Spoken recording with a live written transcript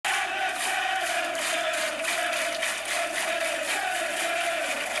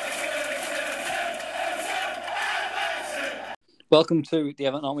Welcome to the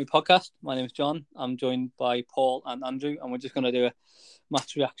Everton Army podcast. My name is John. I'm joined by Paul and Andrew, and we're just going to do a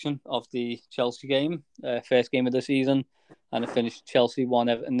match reaction of the Chelsea game, first game of the season, and it finished Chelsea 1,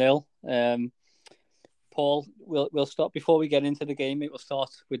 Everton 0. Paul, we'll start before we get into the game. We'll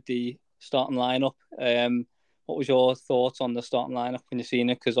start with the starting lineup. What was your thoughts on the starting lineup when you seen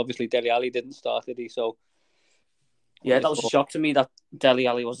it? Because obviously Dele Alli didn't start, did he? So yeah, that was a shock to me that Dele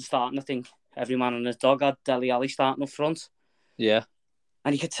Alli wasn't starting. I think every man and his dog had Dele Alli starting up front. Yeah.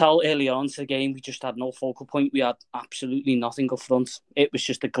 And you could tell earlier on to the game, we just had no focal point. We had absolutely nothing up front. It was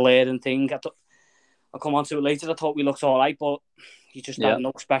just a glaring thing. I'll come on to it later. I thought we looked all right, but you just had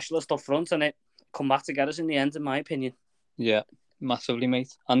no specialist up front, and it come back to get us in the end, in my opinion. Yeah, massively,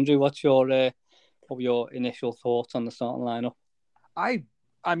 mate. Andrew, what were your initial thoughts on the starting lineup? I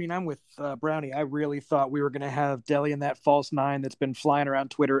mean, I'm with Brownie. I really thought we were going to have Dele in that false nine that's been flying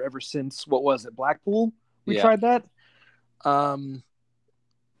around Twitter ever since, what was it, Blackpool? We tried that.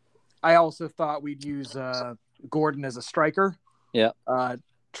 I also thought we'd use Gordon as a striker. Yeah.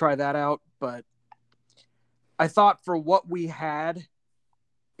 Try that out. But I thought for what we had,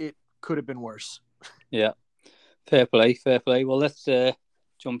 it could have been worse. Yeah. Fair play. Well, let's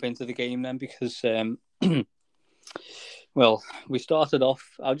jump into the game then because, well, we started off.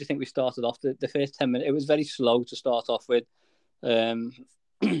 How do you think we started off? The first 10 minutes, it was very slow to start off with. There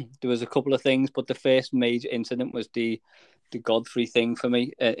was a couple of things, but the first major incident was the Godfrey thing for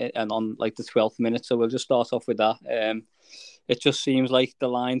me, and on like the 12th minute. So we'll just start off with that. It just seems like the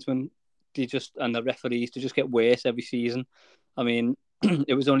linesmen, and the referees, they just get worse every season. I mean,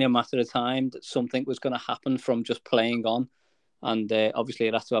 it was only a matter of time that something was going to happen from just playing on, and obviously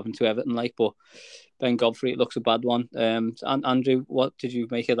it has to happen to Everton. But Ben Godfrey, it looks a bad one. And Andrew, what did you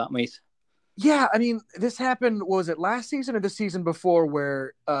make of that, mate? Yeah, I mean, this happened, was it last season or the season before,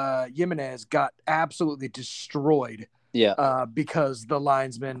 where Jimenez got absolutely destroyed because the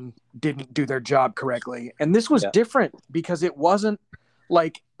linesmen didn't do their job correctly. And this was different because it wasn't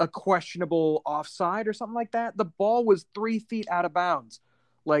like a questionable offside or something like that. The ball was 3 feet out of bounds,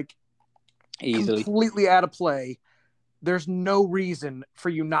 like easily, completely out of play. There's no reason for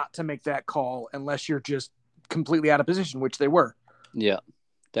you not to make that call unless you're just completely out of position, which they were. Yeah.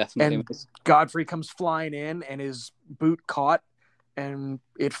 Definitely. And Godfrey comes flying in and his boot caught and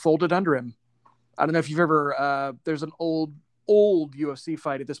it folded under him. I don't know if you've ever, there's an old UFC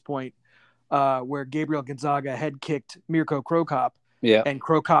fight at this point where Gabriel Gonzaga head kicked Mirko Cro Cop. Yeah. And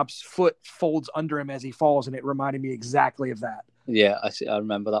Cro Cop's foot folds under him as he falls. And it reminded me exactly of that. Yeah, I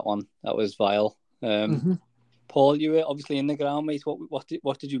remember that one. That was vile. Paul, you were obviously in the ground, mate.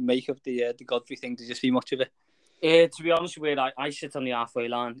 What did you make of the Godfrey thing? Did you see much of it? To be honest with you, I sit on the halfway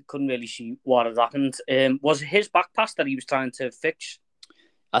line. Couldn't really see what had happened. Was it his back pass that he was trying to fix?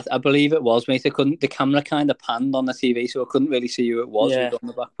 I believe it was, mate. The camera kind of panned on the TV, so I couldn't really see who it was who done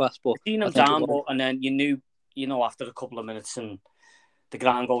the back pass. But I seen him down, and then you knew, after a couple of minutes, and the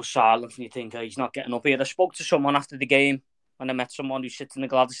ground goes silent, and you think, he's not getting up here. I spoke to someone after the game, and I met someone who sits in the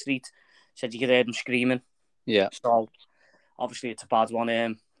Gladys Street. Said you could hear him screaming. Yeah. So obviously it's a bad one.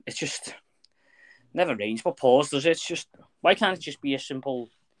 It's just never rains but pours, does it? It's just, why can't it just be a simple,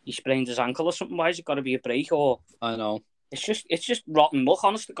 he sprained his ankle or something? Why has it got to be a break? Or I know. It's just rotten luck,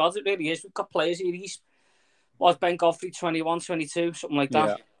 honest to God, it really is. We've got players here, was Ben Godfrey 21, 22, something like that?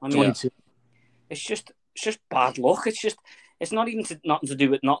 Yeah, I mean, 22. It's just bad luck. It's not even nothing to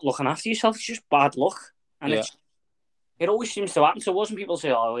do with not looking after yourself. It's just bad luck. And it always seems to happen to us, and people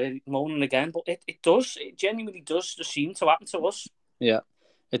say, we're moaning again, but it does. It genuinely does just seem to happen to us. Yeah.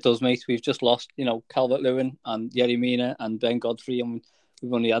 It does, mate. We've just lost, Calvert-Lewin and Yerry Mina and Ben Godfrey, and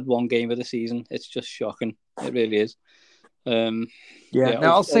we've only had one game of the season. It's just shocking. It really is. Now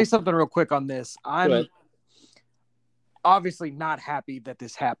I'll say something real quick on this. I'm obviously not happy that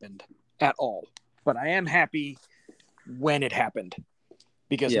this happened at all, but I am happy when it happened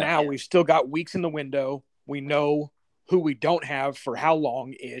because now we've still got weeks in the window. We know who we don't have for how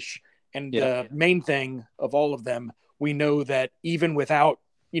long-ish, and the main thing of all of them, we know that even without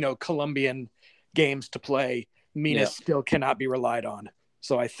Colombian games to play, Mina still cannot be relied on.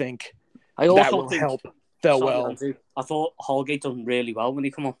 So I think that will help. I thought Holgate done really well when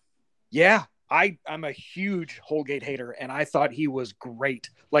he come on. Yeah, I'm a huge Holgate hater, and I thought he was great.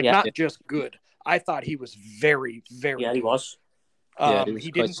 Not just good. I thought he was very, very good. He was.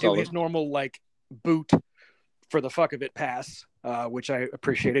 He didn't do his normal boot for the fuck of it pass, which I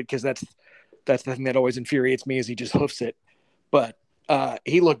appreciated because that's the thing that always infuriates me is he just hoofs it. But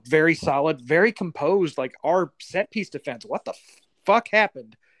he looked very solid, very composed. Like our set piece defense, what the fuck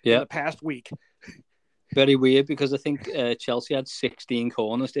happened in the past week? Very weird because I think Chelsea had 16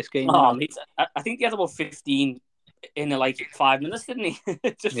 corners this game. I think they had about 15 in like 5 minutes, didn't he?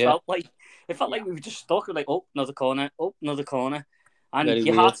 It just felt like we were just stuck. Like, oh, another corner, and Very your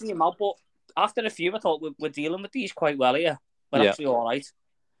weird. heart's in your mouth. But after a few, I thought we're dealing with these quite well here. We're actually all right.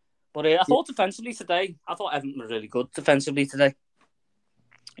 But I thought defensively today, I thought Everton were really good defensively today.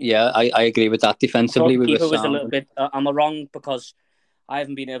 Yeah, I agree with that. Defensively, we were sound. Was a little bit. Am I wrong? Because I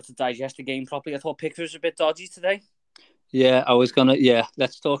haven't been able to digest the game properly. I thought Pickford was a bit dodgy today. Yeah, I was gonna. Yeah,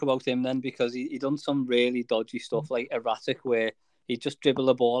 let's talk about him then, because he done some really dodgy stuff, like erratic, where he just dribble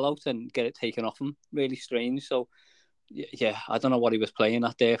the ball out and get it taken off him. Really strange. So, yeah, I don't know what he was playing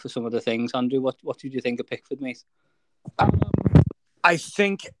at there for some of the things. Andrew, what did you think of Pickford, mate? I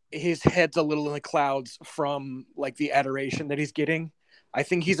think his head's a little in the clouds from like the adoration that he's getting. I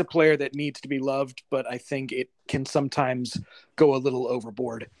think he's a player that needs to be loved, but I think it can sometimes go a little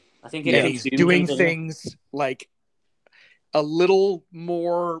overboard. I think he's doing things like a little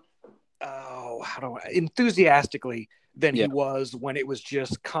more enthusiastically than he was when it was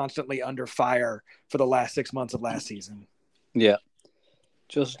just constantly under fire for the last 6 months of last season. Yeah.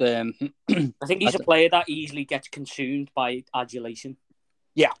 Just I think he's a player that easily gets consumed by adulation.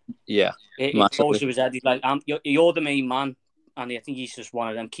 Yeah. Yeah. It goes to his head. He's like, you're the main man. And I think he's just one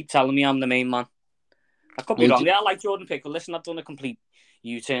of them. Keep telling me I'm the main man. I could be wrong. Yeah, I like Jordan Pickford. Listen, I've done a complete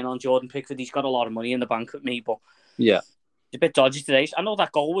U-turn on Jordan Pickford. He's got a lot of money in the bank with me, but yeah, it's a bit dodgy today. I know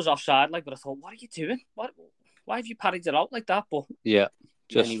that goal was offside, but I thought, what are you doing? Why have you parried it out like that? But yeah,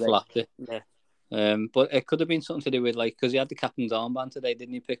 just flapped it. Yeah. But it could have been something to do with because he had the captain's armband today,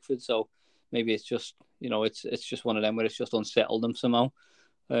 didn't he, Pickford? So maybe it's just it's just one of them where it's just unsettled him somehow.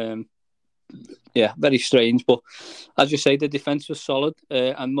 Yeah, very strange. But as you say, the defence was solid,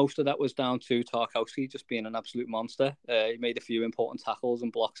 and most of that was down to Tarkowski just being an absolute monster. He made a few important tackles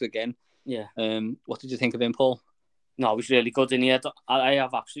and blocks again. Yeah. What did you think of him, Paul? No, he was really good in here. I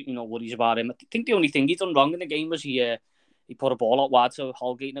have absolutely no worries about him. I think the only thing he done wrong in the game was he put a ball out wide to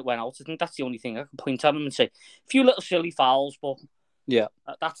Holgate and it went out. I think that's the only thing I can point at him and say. A few little silly fouls, but yeah,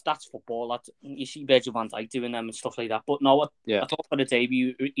 that's football. You see Virgil van Dijk doing them and stuff like that. But no, I thought for the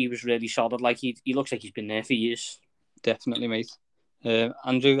debut he was really solid. Like he looks like he's been there for years. Definitely, mate.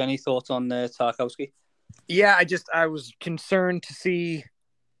 Andrew, any thoughts on Tarkowski? Yeah, I was concerned to see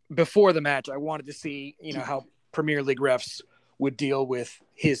before the match. I wanted to see how Premier League refs would deal with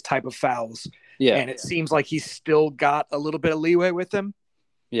his type of fouls. Yeah, and it seems like he's still got a little bit of leeway with them.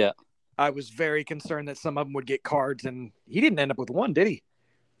 Yeah. I was very concerned that some of them would get cards, and he didn't end up with one, did he?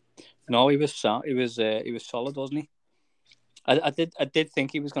 No, he was solid, wasn't he? I did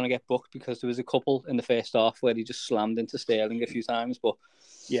think he was going to get booked because there was a couple in the first half where he just slammed into Sterling a few times, but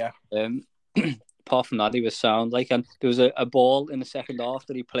yeah. Apart from that, he was sound. And there was a ball in the second half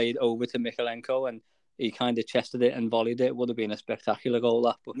that he played over to Mikalenko, and he kind of chested it and volleyed it. It would have been a spectacular goal,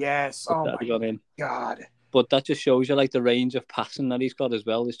 that. But yes. Oh my God. But that just shows you the range of passing that he's got as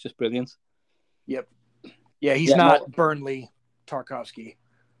well. It's just brilliant. Yep. Yeah, he's not Burnley Tarkowski.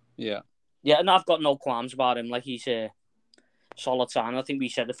 Yeah. Yeah, and I've got no qualms about him. He's a solid sign. I think we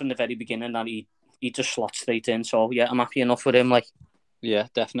said it from the very beginning that he just slots straight in. So yeah, I'm happy enough with him. Yeah,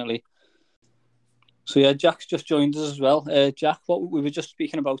 definitely. So yeah, Jack's just joined us as well. Jack, what we were just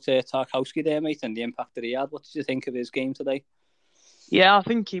speaking about Tarkowski there, mate, and the impact that he had. What did you think of his game today? Yeah, I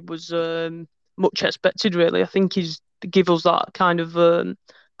think he was much expected, really. I think he's give us that kind of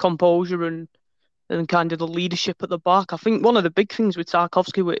composure and kind of the leadership at the back. I think one of the big things with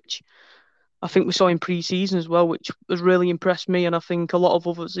Tarkowski, which I think we saw in pre-season as well, which has really impressed me, and I think a lot of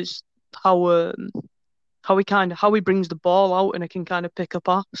others, is how he brings the ball out and he can kind of pick a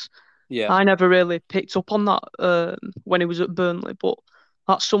pass. Yeah. I never really picked up on that when he was at Burnley, but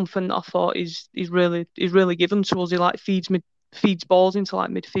that's something that I thought is really given to us. He feeds balls into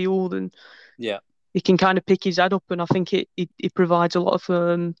midfield, and yeah, he can kind of pick his head up, and I think it provides a lot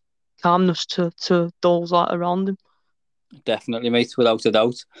of calmness to those around him. Definitely, mate, without a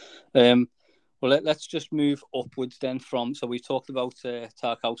doubt. Well, let's just move upwards then so we talked about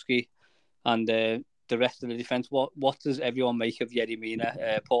Tarkowski and the rest of the defence. What does everyone make of Yerry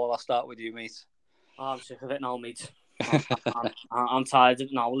Mina? Paul, I'll start with you, mate. I'm sick of it now, mate. I'm tired of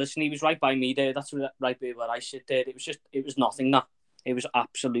it now. Listen, he was right by me there. That's right by where I sit there. It was nothing. That it was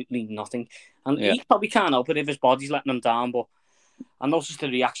absolutely nothing. And he probably can't help it if his body's letting him down. But I noticed the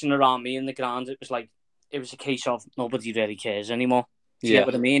reaction around me in the ground. It was a case of nobody really cares anymore. Do you get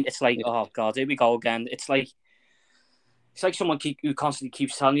what I mean? It's oh God, here we go again. It's like someone who constantly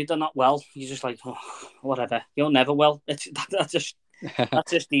keeps telling you they're not well. You're just like, oh, whatever. You're never well. That's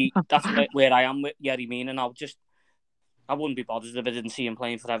where I am with Yerry Mina now. I wouldn't be bothered if I didn't see him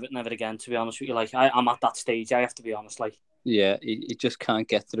playing for Everton ever again, to be honest with you. I'm at that stage, I have to be honest. Yeah, he just can't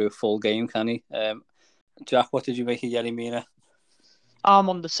get through a full game, can he? Jack, what did you make of Yerry Mina? I'm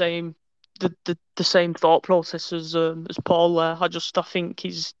on the same thought process as Paul there. I think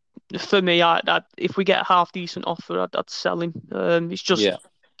he's, for me, if we get a half decent offer, I'd sell him. It's just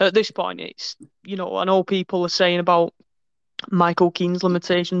at this point, it's, I know people are saying about Michael Keane's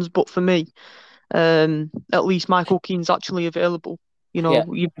limitations, but for me, at least Michael Keane's actually available.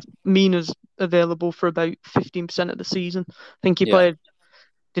 Mina's available for about 15% of the season. I think he played.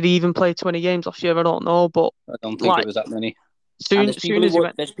 Did he even play 20 games last year? I don't know, but I don't think it was that many. There's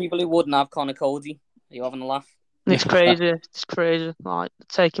people who wouldn't have Connor Cody. Are you having a laugh? It's crazy. It's crazy. Like,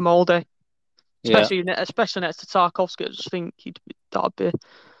 take him all day. Especially next to Tarkowski. I just think that'd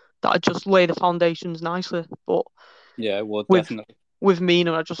just lay the foundations nicely. But yeah, it would definitely. With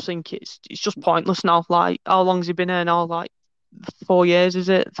Mina, I just think it's just pointless now. Like, how long's he been here now? Like 4 years, is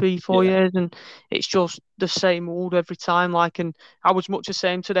it? 3-4 years, and it's just the same old every time. Like, and I was much the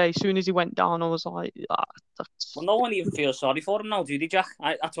same today. As soon as he went down, I was like, well, no one even feels sorry for him now, do they, Jack?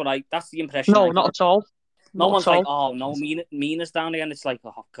 That's the impression. No, not at all. No one's like, oh no, Mina's down again. It's like,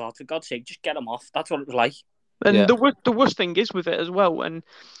 oh God, for God's sake, just get him off. That's what it was like. And the worst thing is with it as well, and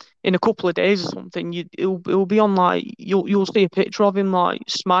in a couple of days or something, it'll be on, like, you'll see a picture of him like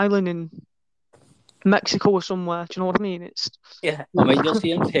smiling in Mexico or somewhere. Do you know what I mean? I mean, you'll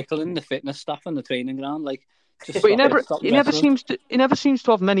see him tickling the fitness staff on the training ground, like. But he never seems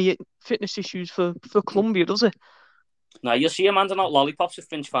to have many fitness issues for Colombia, does he? No, you'll see him handing out lollipops at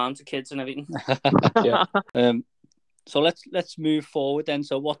Finch Farm to kids and everything. So let's move forward then.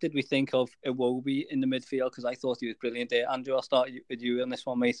 So what did we think of Iwobi in the midfield? Because I thought he was brilliant there. Andrew, I'll start with you on this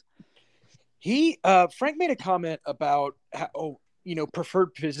one, mate. Frank made a comment about how,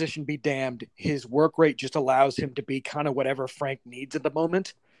 preferred position be damned. His work rate just allows him to be kind of whatever Frank needs at the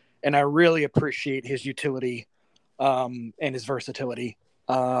moment. And I really appreciate his utility and his versatility.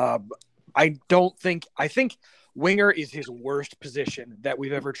 I think winger is his worst position that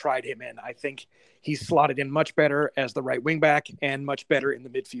we've ever tried him in. I think he's slotted in much better as the right wing back and much better in the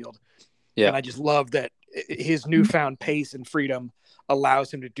midfield. Yeah. And I just love that his newfound pace and freedom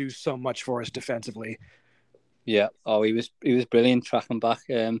allows him to do so much for us defensively. Yeah. Oh, he was brilliant tracking back.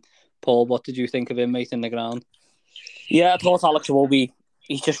 Paul, what did you think of him, mate, in the ground? Yeah, I thought Alex Iwobi,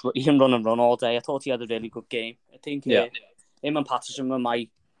 he can run and run all day. I thought he had a really good game. I think him and Patterson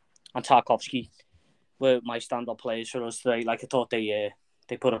and Tarkowski were my stand-up players for us today. Like, I thought they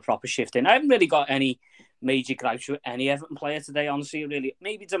put a proper shift in. I haven't really got any major gripes with any Everton player today, honestly. Really,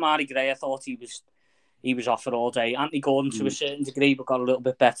 maybe Damari Gray. I thought he was off for all day. Anthony Gordon to a certain degree, but got a little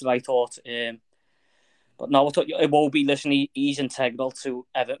bit better, I thought. But no, I thought Iwobi, listen, he's integral to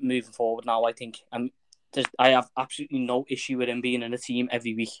Everton moving forward now, I think. I have absolutely no issue with him being in a team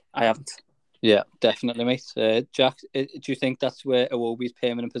every week. I haven't. Yeah, definitely, mate. Jack, do you think that's where Iwobi's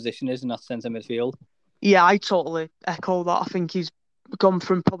permanent position is in that centre midfield? Yeah, I totally echo that. I think he's gone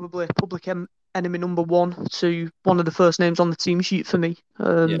from probably public enemy number one to one of the first names on the team sheet for me.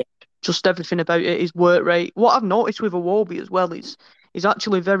 Just everything about it, his work rate. What I've noticed with Iwobi as well is he's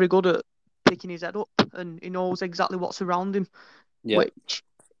actually very good at picking his head up, and he knows exactly what's around him, which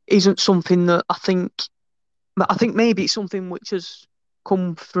isn't something that I think maybe it's something which has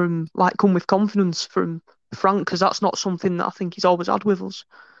come with confidence from Frank, because that's not something that I think he's always had with us.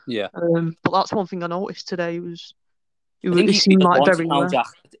 Yeah. But that's one thing I noticed today was he seemed like very now, Jack.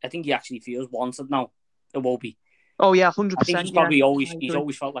 I think he actually feels wanted now. Iwobi. Oh yeah, 100%. I think he's probably always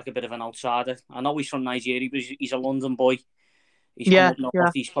felt like a bit of an outsider. I know he's from Nigeria, but he's a London boy. He's come up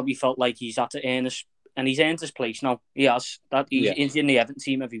north. He's probably felt like he's had to earn and he's earned his place now. He has. He's in the Everton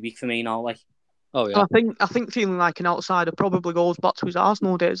team every week for me now. Like. Oh yeah. I think feeling like an outsider probably goes back to his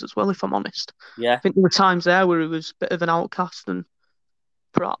Arsenal days as well, if I'm honest. Yeah. I think there were times there where he was a bit of an outcast and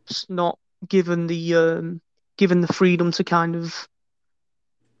perhaps not given the freedom to kind of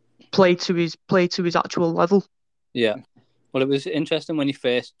play to his actual level. Yeah. Well, it was interesting when he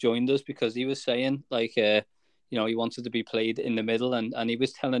first joined us, because he was saying, like, he wanted to be played in the middle, and he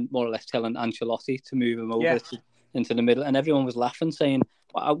was more or less telling Ancelotti to move him over into the middle, and everyone was laughing, saying,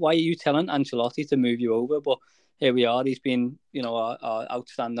 why are you telling Ancelotti to move you over? But here we are. He's been, our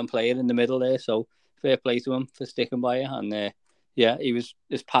outstanding player in the middle there, so fair play to him for sticking by it. And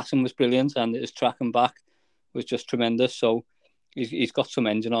his passing was brilliant, and his tracking back was just tremendous. So he's got some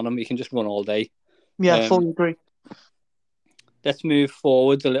engine on him. He can just run all day. Yeah, fully agree. Let's move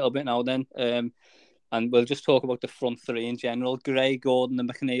forward a little bit now then. And we'll just talk about the front three in general. Gray, Gordon and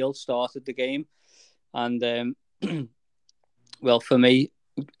McNeil started the game. And, well, for me,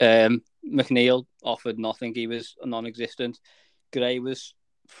 McNeil offered nothing. He was non-existent. Gray was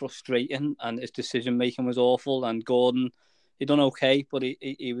frustrating, and his decision-making was awful. And Gordon, done okay, but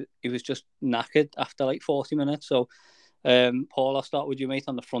he was just knackered after like 40 minutes. So, Paul, I'll start with you, mate,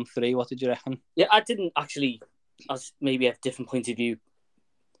 on the front three. What did you reckon? Yeah, I didn't actually, as maybe a different point of view,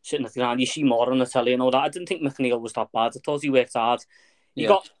 sitting at the ground, you see more on the telly and all that. I didn't think McNeil was that bad. I thought he worked hard. He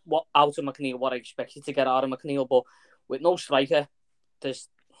got out of McNeil what I expected to get out of McNeil, but with no striker,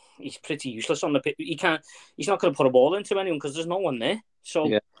 he's pretty useless on the pitch. He's not going to put a ball into anyone because there's no one there.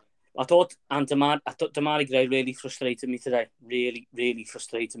 So I thought Damari Gray really frustrated me today. Really, really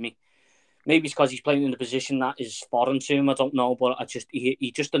frustrated me. Maybe it's because he's playing in a position that is foreign to him. I don't know, but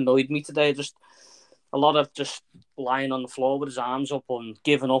he just annoyed me today. Just a lot of just lying on the floor with his arms up and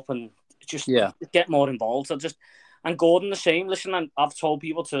giving up and just get more involved. And Gordon the same. Listen, I've told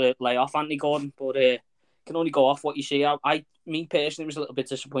people to lay off Anthony Gordon, but can only go off what you see. Me personally was a little bit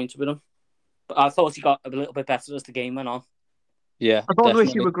disappointed with him, but I thought he got a little bit better as the game went on. Yeah, I don't know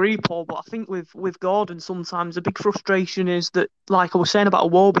if you agree, Paul, but I think with Gordon sometimes a big frustration is that, like I was saying about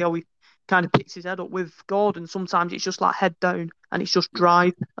Iwobi, how he kind of picks his head up. With Gordon, sometimes it's just like head down and it's just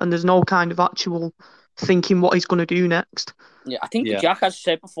drive and there's no kind of actual thinking what he's going to do next. Yeah, I think Jack has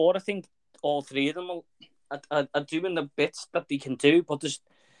said before, I think all three of them are doing the bits that they can do, but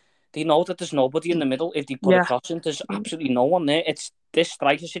they know that there's nobody in the middle. If they put a cross in, there's absolutely no one there. It's this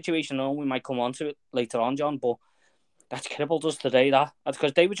striker situation. I know we might come on to it later on, John, but that's crippled us today. That's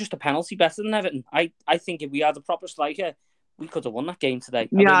because they were just a penalty better than Everton. I think if we had a proper striker, we could have won that game today.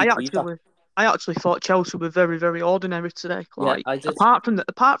 I actually thought Chelsea were very, very ordinary today. Like, I did. Apart from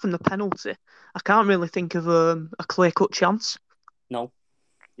the penalty, I can't really think of a clear-cut chance. No.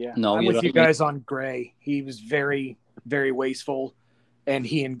 Yeah, no, I'm with you guys on Gray. He was very, very wasteful, and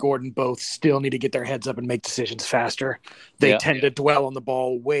he and Gordon both still need to get their heads up and make decisions faster. They tend to dwell on the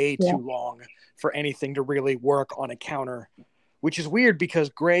ball way too long for anything to really work on a counter, which is weird because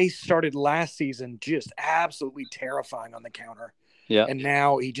Gray started last season just absolutely terrifying on the counter. Yeah. And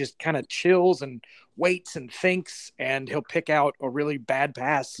now he just kind of chills and waits and thinks, and he'll pick out a really bad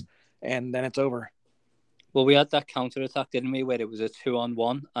pass, and then it's over. Well, we had that counter-attack, didn't we, where it was a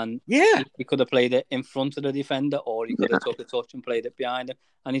 2-on-1, and he could have played it in front of the defender, or he could have took a touch and played it behind him,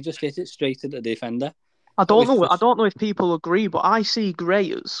 and he just hit it straight at the defender. I don't know if people agree, but I see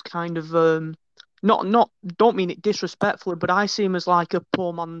Gray as kind of don't mean it disrespectfully, but I see him as like a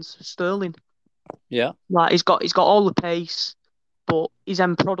poor man's Sterling. Yeah, like he's got all the pace, but his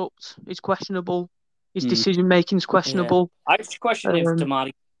end product is questionable. His decision making is questionable. I just question if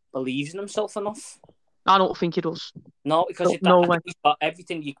Damari believes in himself enough. I don't think he does. No, because he's got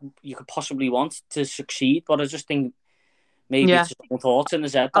everything you could possibly want to succeed, but I just think maybe it's his own thoughts in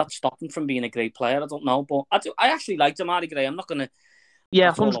his head that stopped him from being a great player. I don't know, but I actually like Damari Gray. I'm not going to...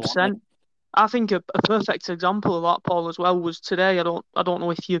 Yeah, 100%. I think a perfect example of that, Paul, as well, was today. I don't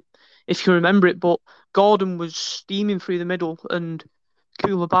know if you remember it, but Gordon was steaming through the middle and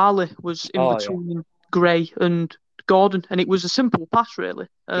Koulibaly was in between Gray and Gordon, and it was a simple pass, really.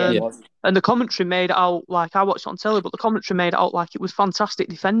 And the commentary made it out like, I watched it on telly, but the commentary made it out like it was fantastic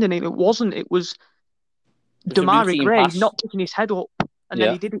defending. It wasn't. It was Damari Gray not picking his head up, and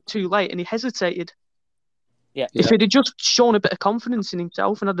then he did it too late, and he hesitated. Yeah. If he'd have just shown a bit of confidence in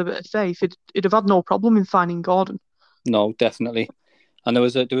himself and had a bit of faith, he'd have had no problem in finding Gordon. No, definitely. And there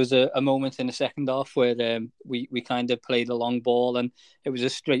was a moment in the second half where we kind of played a long ball, and it was a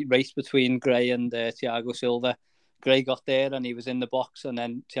straight race between Gray and Thiago Silva. Gray got there and he was in the box, and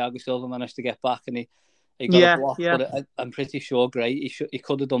then Thiago Silva managed to get back and he got a block. Yeah. But I'm pretty sure Gray he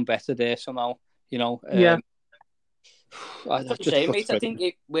could have done better there somehow. You know. I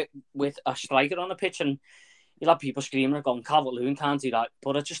think with a striker on the pitch, and you'll have people screaming and going, Calvert-Lewin can't do that.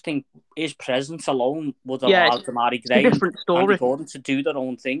 But I just think his presence alone would allow Damari Gray and Gordon to do their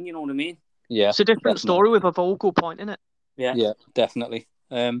own thing. You know what I mean? Yeah, it's a different story with a vocal point, isn't it? Yeah, definitely.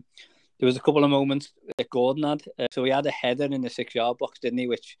 There was a couple of moments that Gordon had. So he had a header in the 6-yard box, didn't he?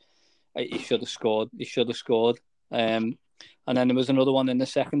 Which he should have scored. And then there was another one in the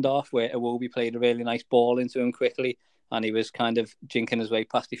second half where Iwobi played a really nice ball into him quickly, and he was kind of jinking his way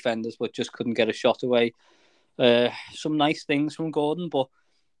past defenders, but just couldn't get a shot away. Some nice things from Gordon, but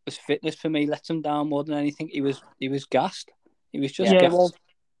his fitness for me lets him down more than anything. He was gassed. He was just gassed.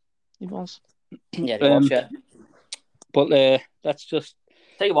 He was. Yeah, he was. Yeah. But that's just.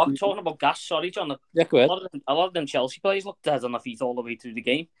 Tell you what, talking about gas, sorry, John. Go ahead. A lot of them Chelsea players looked dead on their feet all the way through the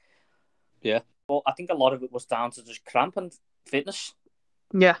game. Yeah. But I think a lot of it was down to just cramp and fitness.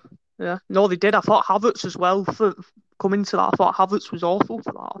 Yeah. No, they did. I thought Havertz as well, for coming to that. I thought Havertz was awful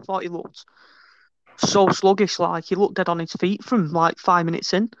for that. I thought he looked so sluggish, like he looked dead on his feet from like 5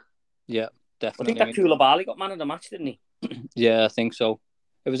 minutes in. Yeah, definitely. I think that Koulibaly got man of the match, didn't he? Yeah, I think so.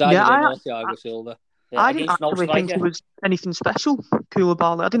 It was either him or Thiago Silva. I didn't actually think he was anything special,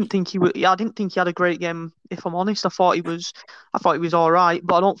 Koulibaly. I didn't think he had a great game. If I'm honest, I thought he was all right,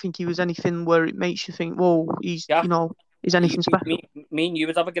 but I don't think he was anything where it makes you think, "Whoa, he's anything special." Me and you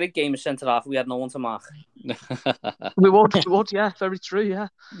would have a great game of centre half. We had no one to mark. we would, yeah, very true, yeah.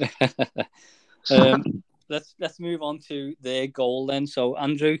 Let's move on to their goal then. So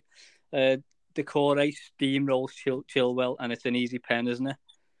Andrew, Decore steamrolls Chilwell, and it's an easy pen, isn't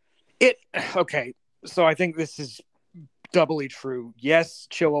it? Okay. So I think this is doubly true. Yes,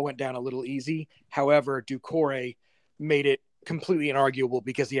 Chilwell went down a little easy. However, Doucouré made it completely inarguable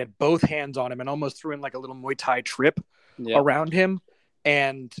because he had both hands on him and almost threw in like a little Muay Thai trip around him.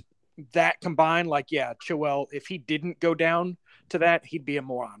 And that combined, Chilwell, if he didn't go down to that, he'd be a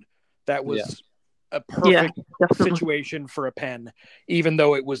moron. That was a perfect situation for a pen, even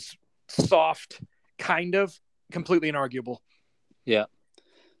though it was soft, kind of, completely inarguable. Yeah.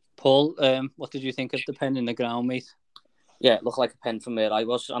 Paul, what did you think of the pen in the ground, mate? Yeah, it looked like a pen from where I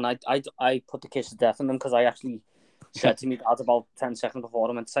was, and I put the kiss of death on them because I actually said to me dad about 10 seconds before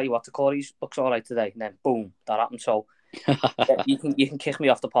him, and tell you what, the Corey looks all right today, and then boom, that happened. So you can kick me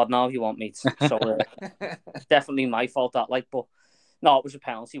off the pod now if you want, mate. So definitely my fault that, but no, it was a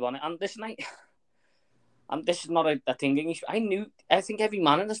penalty, wasn't it? And this is not a thing. I think every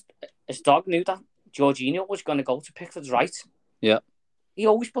man in his dog knew that Jorginho was going to go to Pickford's right. Yeah. He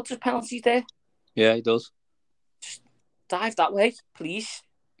always puts his penalties there. Yeah, he does. Just dive that way, please.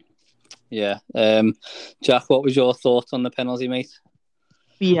 Yeah. Jack, what was your thoughts on the penalty, mate?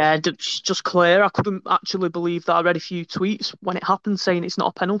 Yeah, just clear. I couldn't actually believe that. I read a few tweets when it happened saying it's not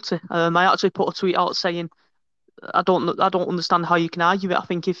a penalty. I actually put a tweet out saying I don't understand how you can argue it. I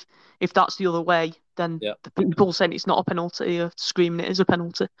think if that's the other way, then the people saying it's not a penalty are screaming it is a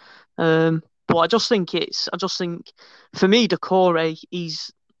penalty. But I just think for me, Decore, I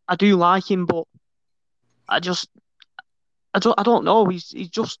do like him, but I don't know. He's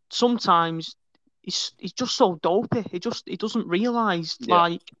just sometimes he's just so dopey. He doesn't realise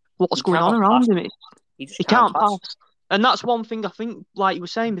what's going on around him. He can't pass. And that's one thing I think, like you were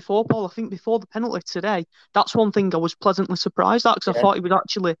saying before, Paul, I think before the penalty today, that's one thing I was pleasantly surprised at because I thought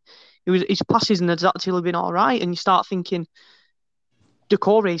his passes had actually been all right. And you start thinking,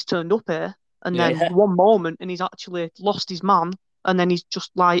 Decore's turned up here, and then one moment, and he's actually lost his man, and then he's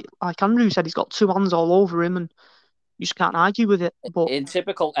just like Andrew said, he's got two hands all over him, and you just can't argue with it. But in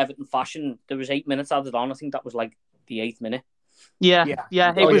typical Everton fashion, there was 8 minutes added on. I think that was like the 8th minute. Yeah.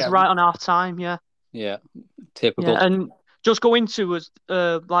 It was right on our time. Yeah, typical. Yeah, and just going to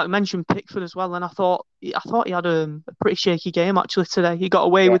like I mentioned Pickford as well, and I thought he had a pretty shaky game actually today. He got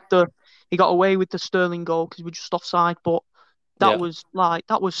away with the Sterling goal because we were just offside, but that was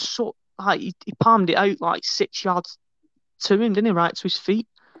so he palmed it out like 6 yards to him, didn't he? Right to his feet.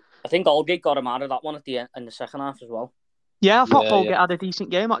 I think Holgate got him out of that one at the end in the second half as well. Yeah, I thought Holgate had a decent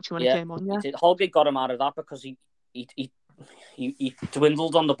game actually when he came on. Yeah, Holgate got him out of that because he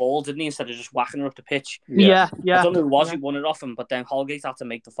dwindled on the ball, didn't he? Instead of just whacking her up the pitch. Yeah. I don't know who it was who won it off him, but then Holgate had to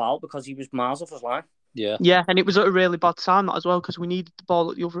make the foul because he was miles off his line. Yeah, and it was at a really bad time that as well because we needed the ball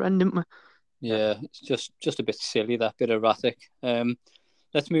at the other end, didn't we? Yeah, it's just a bit silly, that bit erratic.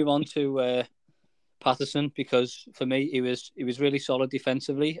 Let's move on to Patterson, because for me he was really solid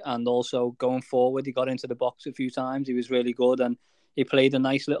defensively, and also going forward he got into the box a few times. He was really good, and he played a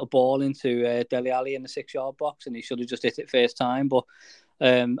nice little ball into Dele Alli in the 6-yard box, and he should have just hit it first time. But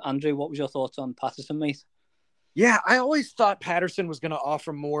Andrew, what was your thoughts on Patterson, mate? Yeah, I always thought Patterson was going to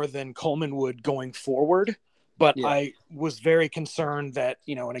offer more than Coleman would going forward, but I was very concerned that,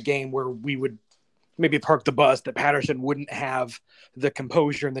 in a game where we would maybe park the bus, that Patterson wouldn't have the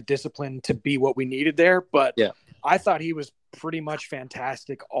composure and the discipline to be what we needed there. But I thought he was pretty much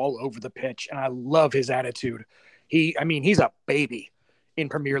fantastic all over the pitch, and I love his attitude. He's a baby in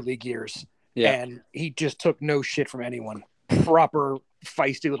Premier League years, and he just took no shit from anyone. Proper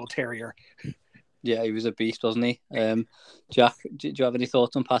feisty little terrier. Yeah, he was a beast, wasn't he? Jack, do you have any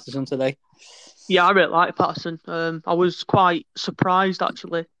thoughts on Patterson today? Yeah, I really like Patterson. I was quite surprised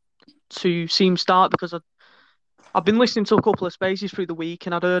actually to see him start because I've been listening to a couple of spaces through the week,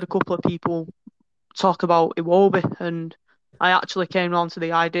 and I'd heard a couple of people talk about Iwobi, and I actually came around to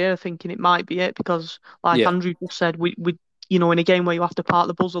the idea thinking it might be it because, like Andrew just said, we in a game where you have to park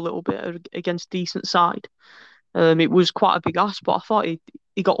the buzz a little bit against a decent side, it was quite a big ask, but I thought he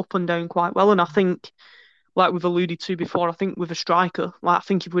got up and down quite well, and I think, like we've alluded to before, I think with a striker, I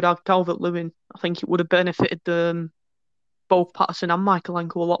think if we'd had Calvert-Lewin, I think it would have benefited both Patterson and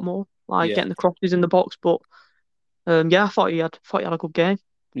Michaelenko a lot more, getting the crosses in the box. But I thought he had a good game.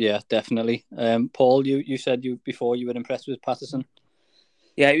 Yeah, definitely. Paul, you said before you were impressed with Patterson.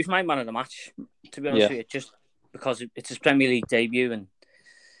 Yeah, he was my man of the match, to be honest with you, just because it's his Premier League debut, and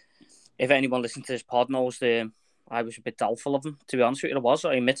if anyone listening to this pod knows, I was a bit doubtful of him, to be honest with you.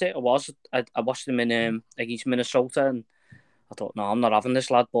 I admit it, I was. I watched him in against Minnesota, and I thought, no, I'm not having this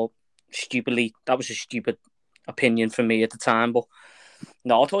lad, but stupidly, that was a stupid opinion from me at the time, but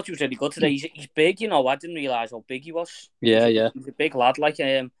no, I thought he was really good today. He's big, you know, I didn't realise how big he was. Yeah, He's a big lad, like,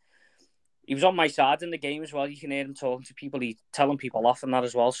 he was on my side in the game as well. You can hear him talking to people, he's telling people off and that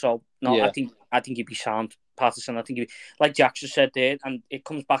as well. So no, I think he'd be sound, Patterson. I think he'd be, like Jack just said there, and it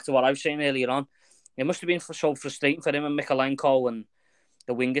comes back to what I was saying earlier on. It must have been so frustrating for him and Mikalenko and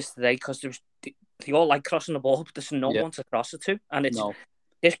the wingers today, because they all like crossing the ball, but there's no one to cross it to. And it's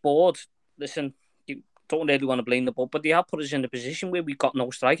this board. Listen, you don't really want to blame the board, but they have put us in a position where we've got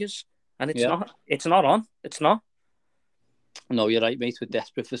no strikers, and it's not. It's not on. It's not. No, you're right, mate. We're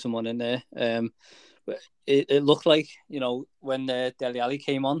desperate for someone in there. It looked like, you know, when Dele Alli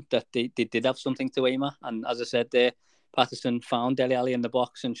came on, that they did have something to aim at. And as I said there, Patterson found Dele Alli in the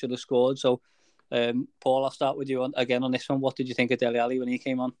box and should have scored. So, Paul, I'll start with you again on this one. What did you think of Dele Alli when he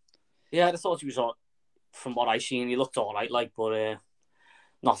came on? Yeah, I thought he was, from what I seen, he looked all right, like, but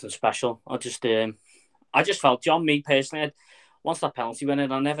nothing special. I just felt, John, me personally, once that penalty went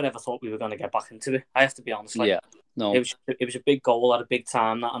in, I never ever thought we were going to get back into it. I have to be honest. Like, no, it was a big goal at a big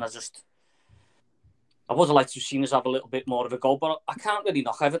time, and I would have liked to have seen us have a little bit more of a goal, but I can't really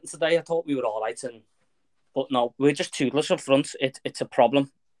knock Everton today. I thought we were all right, but no, we're just toothless up front. It's a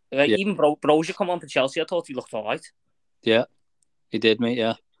problem. Like, even Brozier come on for Chelsea, I thought he looked all right. Yeah, he did, mate.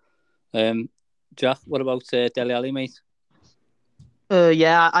 Yeah. Jack, what about Dele Alli, mate?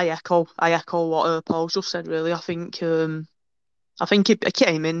 I echo what Paul just said. Really, I think he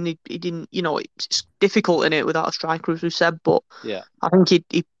came in. He didn't, you know, it's difficult in it without a striker, as we said. But I think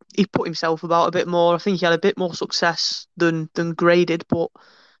he put himself about a bit more. I think he had a bit more success than Gray did. But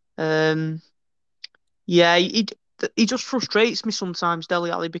he just frustrates me sometimes,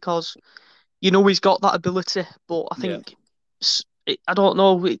 Dele Alli, because you know he's got that ability, but I think I don't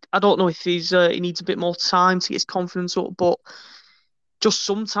know. I don't know if he needs a bit more time to get his confidence up. But just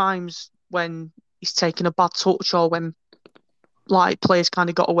sometimes when he's taking a bad touch, or when like players kind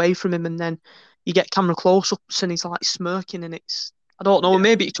of got away from him, and then you get camera close-ups and he's like smirking, and I don't know,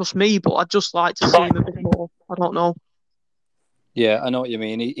 maybe it's just me, but I'd just like to see him a bit more. I don't know. Yeah, I know what you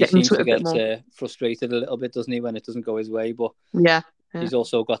mean. He seems to get frustrated a little bit, doesn't he, when it doesn't go his way? But he's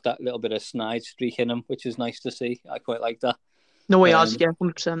also got that little bit of snide streak in him, which is nice to see. I quite like that. No, he has,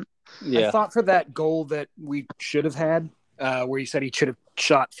 100%. Yeah. I thought for that goal that we should have had, where you said he should have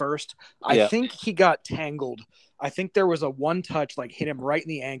shot first, I think he got tangled. I think there was a one touch, like, hit him right in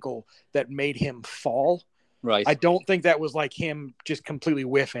the ankle that made him fall. Right. I don't think that was like him just completely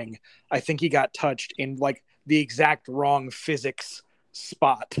whiffing. I think he got touched in like the exact wrong physics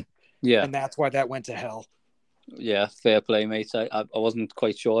spot. Yeah. And that's why that went to hell. Yeah, fair play, mate. I wasn't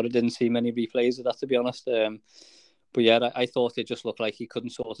quite sure. I didn't see many replays of that, to be honest. But yeah, I thought it just looked like he couldn't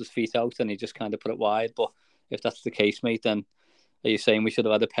sort his feet out and he just kind of put it wide. But if that's the case, mate, then are you saying we should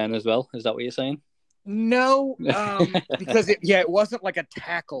have had a pen as well? Is that what you're saying? No, because it wasn't like a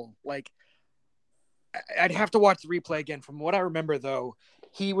tackle. Like, I'd have to watch the replay again. From what I remember, though,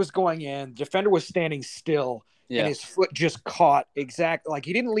 he was going in. The defender was standing still, and his foot just caught like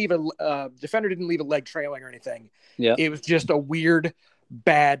he didn't leave defender didn't leave a leg trailing or anything. Yeah, it was just a weird,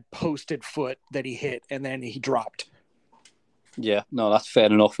 bad posted foot that he hit, and then he dropped. Yeah, no, that's fair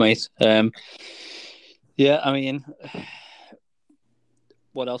enough, mate. Yeah, I mean,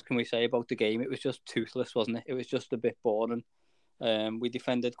 what else can we say about the game? It was just toothless, wasn't it? It was just a bit boring. We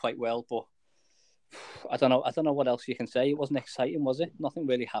defended quite well, but I don't know what else you can say. It wasn't exciting, was it? Nothing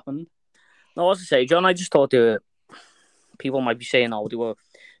really happened. No, as I say, John, I just thought people might be saying, "Oh, they were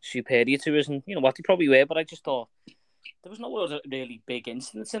superior to us," and you know what, they probably were. But I just thought there was no other really big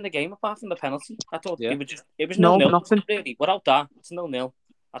incidents in the game apart from the penalty. I thought it was 0-0. Really, without that, it's 0-0.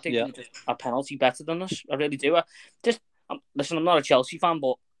 I think we just a penalty better than us. I really do. Listen, I'm not a Chelsea fan,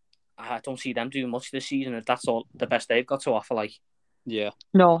 but I don't see them doing much this season. If that's all the best they've got to offer, like. Yeah.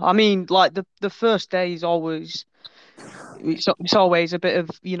 No, I mean, like the first day is always it's always a bit of,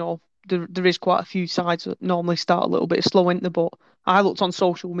 you know, there is quite a few sides that normally start a little bit slow into, but I looked on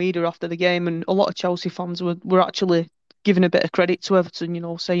social media after the game and a lot of Chelsea fans were actually giving a bit of credit to Everton, you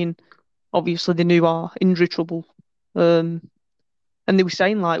know, saying obviously they knew our injury trouble, and they were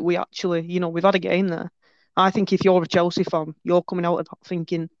saying like we actually, you know, we've had a game there. I think if you're a Chelsea fan, you're coming out of that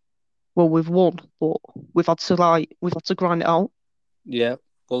thinking, well, we've won, but we've had to grind it out. Yeah,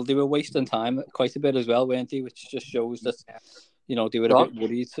 well, they were wasting time quite a bit as well, weren't they? Which just shows that, you know, they were a bit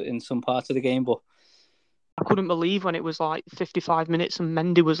worried in some parts of the game. But I couldn't believe when it was like 55 minutes and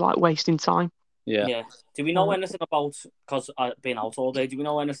Mendy was like wasting time. Yeah. Do we know anything about, because I've been out all day, do we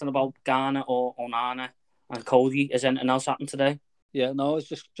know anything about Ghana or Onana and Cody? Has anything else happened today? Yeah, no, I was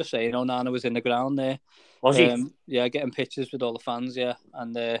just saying Onana was in the ground there. Was he? Yeah, getting pictures with all the fans, yeah.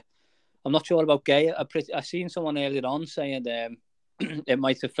 And I'm not sure about Gay. I seen someone earlier on saying it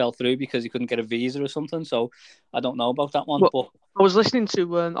might have fell through because he couldn't get a visa or something. So I don't know about that one. Well, but I was listening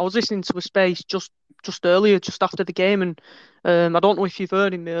to a space just earlier, just after the game, and I don't know if you've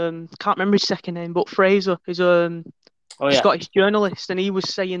heard him. Can't remember his second name, but Fraser is a Scottish journalist, and he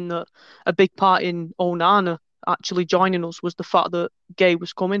was saying that a big part in Onana actually joining us was the fact that Gay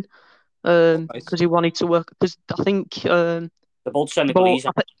was coming, because he wanted to work. Because I think they're both Senegalese.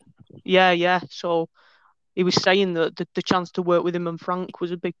 Yeah. So he was saying that the chance to work with him and Frank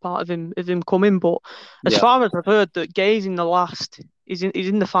was a big part of him coming. But as far as I've heard, that Gay's in the last, he's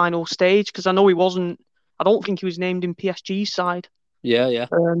in the final stage, because I know he wasn't. I don't think he was named in PSG's side. Yeah.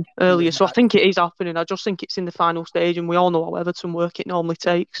 Earlier, so I think it is happening. I just think it's in the final stage, and we all know how Everton work it normally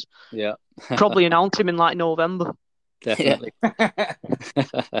takes. Yeah. Probably announce him in like November. Definitely.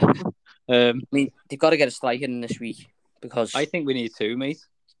 I mean, they've got to get a striker in this week, because I think we need two, mate.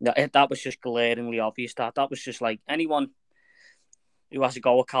 That was just glaringly obvious. That was just like, anyone who has a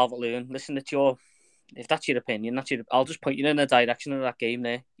go at Calvert-Lewin, listen, if that's your opinion, I'll just point you in the direction of that game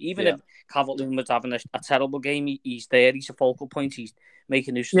there. Even if Calvert-Lewin was having a terrible game, he's there, he's a focal point, he's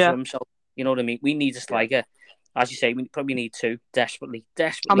making nuisance of himself. You know what I mean? We need a striker. As you say, we probably need two, desperately.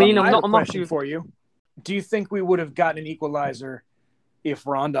 I mean, I have a question for you. Do you think we would have gotten an equalizer if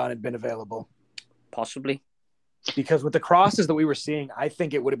Rondon had been available? Possibly. Because with the crosses that we were seeing, I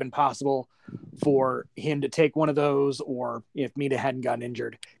think it would have been possible for him to take one of those, or if Mina hadn't gotten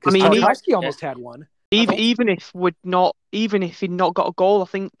injured. Because Tarkowski almost had one. Even if he'd not got a goal, I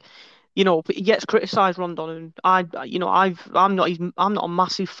think, he gets criticised, Rondon, and I'm not a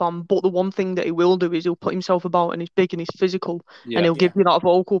massive fan, but the one thing that he will do is he'll put himself about, and he's big and he's physical, and he'll give you that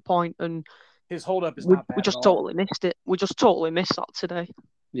vocal point, and his hold up is not bad. We just totally missed it. We just totally missed that today.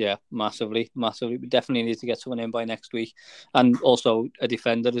 Yeah, massively. We definitely need to get someone in by next week, and also a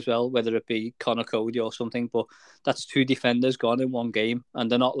defender as well, whether it be Connor Cody or something. But that's two defenders gone in one game, and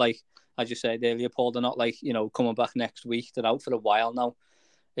they're not like, as you said earlier, Paul, they're not like, coming back next week. They're out for a while now.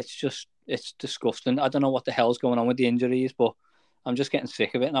 It's disgusting. I don't know what the hell's going on with the injuries, but I'm just getting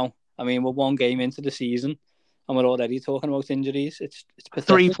sick of it now. I mean, we're one game into the season, and we're already talking about injuries. It's pathetic.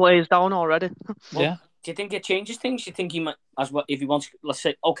 3 players down already. Yeah. Do you think it changes things? Do you think he might, as well, if he wants, let's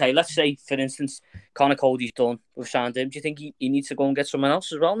say, for instance, Connor Cody's done, we've signed him. Do you think he needs to go and get someone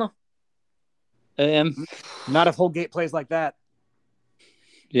else as well now? Not if Holgate plays like that.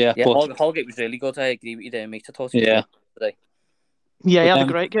 Yeah, but Holgate was really good. I agree with you there, mate. I thought he was today. Yeah, he had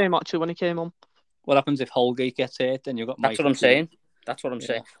a great game actually when he came on. What happens if Holgate gets hurt? Then you've got. That's what I'm saying.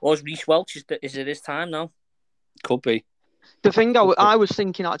 Saying. Or is Reece Welch? Is it his time now? Could be. The thing I was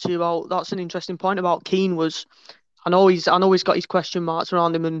thinking actually about, that's an interesting point about Keane, was I know he's got his question marks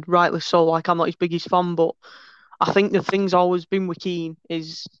around him, and rightly so. Like, I'm not his biggest fan, but I think the thing's always been with Keane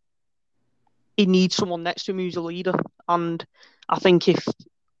is he needs someone next to him who's a leader, and I think if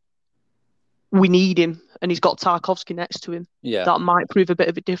we need him and he's got Tarkowski next to him, that might prove a bit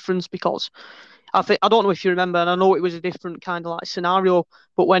of a difference, because I don't know if you remember, and I know it was a different kind of like scenario,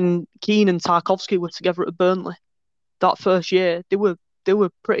 but when Keane and Tarkowski were together at Burnley that first year, they were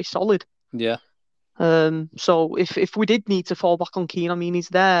pretty solid. Yeah. So if we did need to fall back on Keane, I mean, he's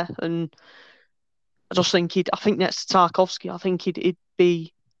there, and I just think I think next to Tarkowski, I think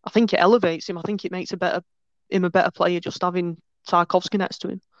I think it elevates him. I think it makes him a better player just having Tarkowski next to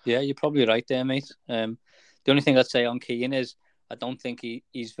him. Yeah, you're probably right there, mate. The only thing I'd say on Keane is I don't think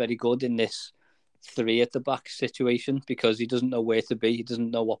he's very good in this 3 at the back situation, because he doesn't know where to be. He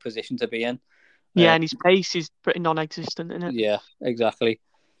doesn't know what position to be in. Yeah, and his pace is pretty non-existent, isn't it? Yeah, exactly.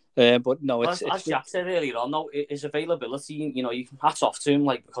 But no, as Jack said earlier on, no, his availability, you can hats off to him,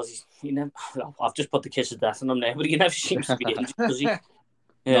 like, because he never. I've just put the kiss of death on him there, but he never seems to be injured, does he?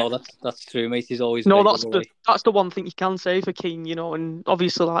 Yeah. No, that's true, mate. He's always that's the one thing you can say for Keane, and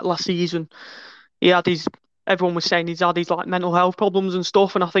obviously like last season, everyone was saying he's had his like mental health problems and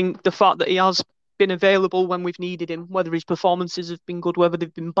stuff, and I think the fact that he has been available when we've needed him, whether his performances have been good, whether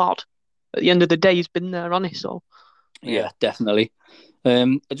they've been bad, at the end of the day, he's been there, hasn't he? So yeah, definitely.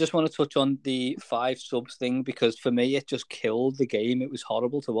 I just want to touch on the 5 subs thing, because for me it just killed the game. It was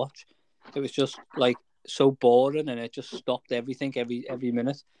horrible to watch. It was just like so boring, and it just stopped everything every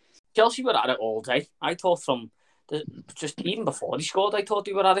minute. Chelsea were at it all day. I thought just even before they scored, I thought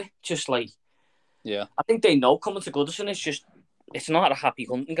they were at it. Just like, I think they know coming to Goodison is just it's not a happy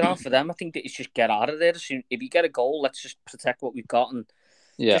hunting ground for them. I think that it's just get out of there. If you get a goal, let's just protect what we've got and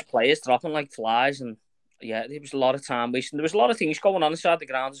just players dropping like flies. And yeah, there was a lot of time wasting. There was a lot of things going on inside the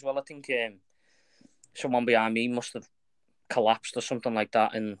ground as well. I think someone behind me must have collapsed or something like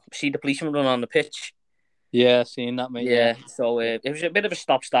that. And see the policeman run on the pitch. Yeah, seen that, mate. Yeah. So it was a bit of a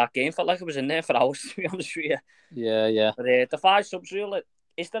stop-start game. Felt like I was in there for hours, to be honest with you. Yeah. But the 5 subs rule,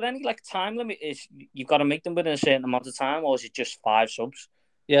 is there any like time limit? Is you've got to make them within a certain amount of time, or is it just 5 subs?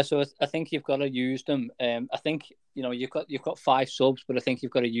 Yeah, so I think you've got to use them. I think you've got 5 subs, but I think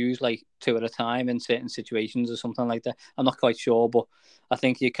you've got to use like 2 at a time in certain situations or something like that. I'm not quite sure, but I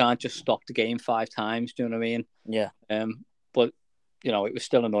think you can't just stop the game 5 times. Do you know what I mean? Yeah. But it was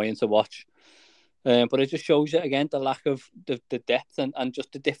still annoying to watch. But it just shows you again the lack of the depth and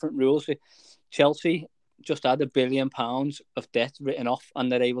just the different rules. Chelsea just had £1 billion of debt written off,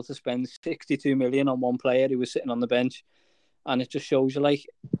 and they're able to spend 62 million on one player who was sitting on the bench. And it just shows you like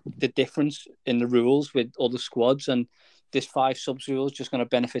the difference in the rules with other squads, and this 5 subs rule is just going to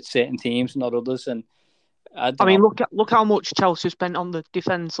benefit certain teams, not others. And I mean, look how much Chelsea spent on the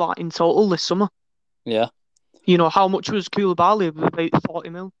defence like in total this summer. Yeah. How much was Koulibaly? About 40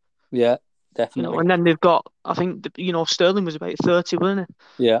 mil. Yeah, definitely. And then they've got, I think, Sterling was about 30, wasn't it?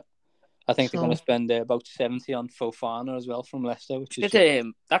 Yeah. I think they're going to spend about 70 on Fofana as well from Leicester, which is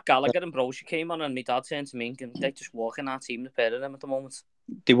that Gallagher and Brocha came on, and my dad turned to me and they just walk in our team, the pair of them at the moment.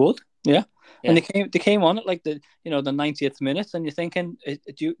 They would, yeah. And they came on at like the 90th minute, and you're thinking,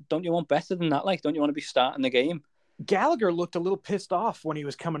 don't you want better than that? Like, don't you want to be starting the game? Gallagher looked a little pissed off when he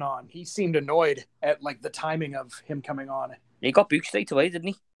was coming on. He seemed annoyed at like the timing of him coming on. He got booked straight away, didn't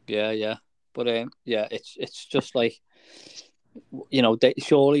he? Yeah. But it's just like,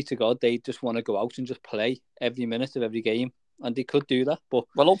 surely to God, they just want to go out and just play every minute of every game, and they could do that. But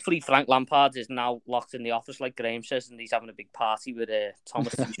hopefully Frank Lampard is now locked in the office, like Graham says, and he's having a big party with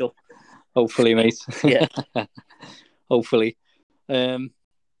Thomas Tuchel. Hopefully, mate. Yeah, hopefully.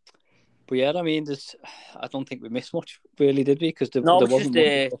 But yeah, I mean, I don't think we missed much, really, did we? Because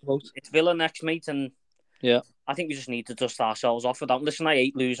it's Villa next, mate, and yeah, I think we just need to dust ourselves off with that. Listen, I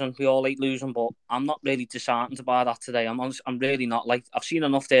hate losing. We all hate losing, but I'm not really disheartened about that today. I'm really not. Like, I've seen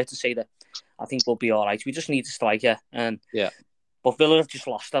enough there to say that I think we'll be all right. We just need to strike it. And but Villa have just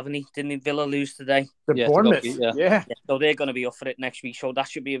lost, haven't they? Didn't Villa lose today? Bournemouth. Yeah. So they're going to be up for it next week. So that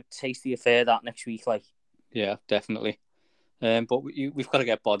should be a tasty affair that next week. Like, yeah, definitely. But we've got to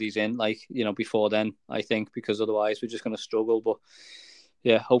get bodies in, like, before then, I think, because otherwise we're just going to struggle. But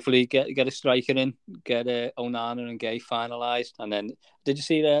yeah, hopefully get a striker in, get Onana and Gay finalised. And then, did you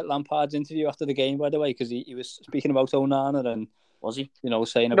see Lampard's interview after the game, by the way? Because he was speaking about Onana, and was he?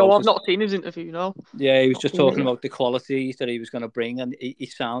 Saying about... No, I've not seen his interview, no. Yeah, he was just talking about the qualities that he was going to bring, and he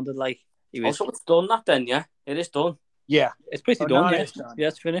sounded like he was... Oh, so it's done that then, yeah? It is done? Yeah. It's pretty done, yeah. Done. Yeah,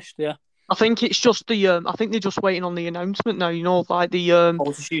 it's finished, yeah. I think it's just I think they're just waiting on the announcement now, like the...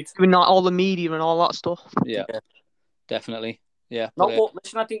 photo shoot. Doing like all the media and all that stuff. Yeah. Definitely. Yeah, but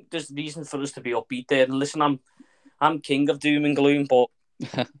listen, I think there's reason for us to be upbeat there. And listen, I'm king of doom and gloom, but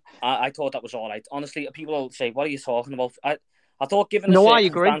I thought that was all right. Honestly, people will say, "What are you talking about?" I thought, given the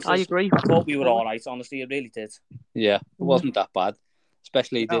circumstances, I agree. I thought we were all right. Honestly, it really did. Yeah, it wasn't that bad,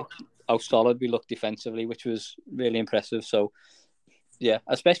 especially how solid we looked defensively, which was really impressive. So, yeah,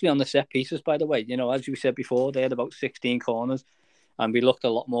 especially on the set pieces. By the way, as you said before, they had about 16 corners. And we looked a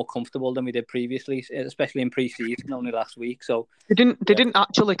lot more comfortable than we did previously, especially in pre-season, only last week. So they didn't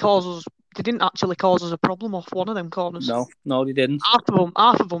actually cause us a problem off one of them corners. No, they didn't. Half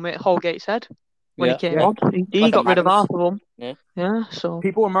of them hit Holgate's head when he came on. He got rid of half of them. Yeah. So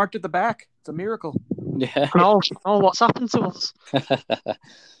people were marked at the back. It's a miracle. Yeah. What's happened to us?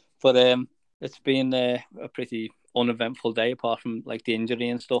 But it's been a pretty uneventful day, apart from like the injury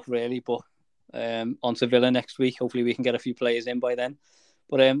and stuff, really. But on to Villa next week. Hopefully we can get a few players in by then.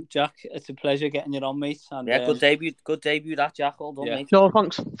 But Jack, it's a pleasure getting you on, mate. And, good debut that, Jack. Well done, mate. No,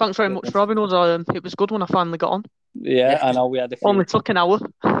 thanks very much for having us. It was good when I finally got on. Yeah, I know we had a few... Only took an hour.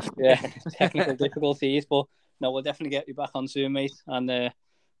 Yeah, technical difficulties, but no, we'll definitely get you back on soon, mate. And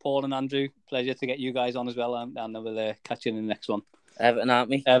Paul and Andrew, pleasure to get you guys on as well, and we'll catch you in the next one. Everton, aren't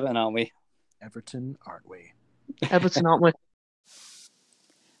we? Everton, aren't we? Everton, aren't we?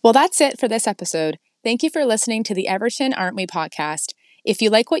 Well, that's it for this episode. Thank you for listening to the Everton, Aren't We podcast. If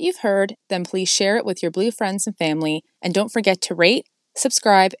you like what you've heard, then please share it with your blue friends and family, and don't forget to rate,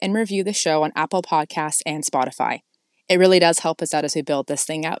 subscribe, and review the show on Apple Podcasts and Spotify. It really does help us out as we build this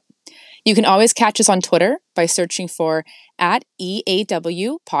thing out. You can always catch us on Twitter by searching for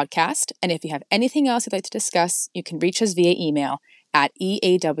 @EAW Podcast, and if you have anything else you'd like to discuss, you can reach us via email at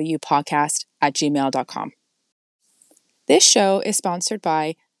eawpodcast@gmail.com. This show is sponsored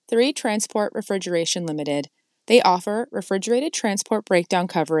by 3 Transport Refrigeration Limited. They offer refrigerated transport breakdown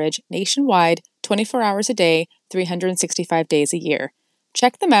coverage nationwide, 24 hours a day, 365 days a year.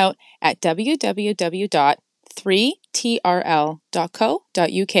 Check them out at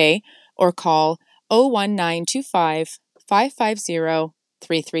www.3trl.co.uk or call 01925 550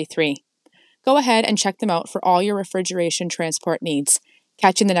 333. Go ahead and check them out for all your refrigeration transport needs.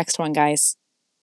 Catch you in the next one, guys.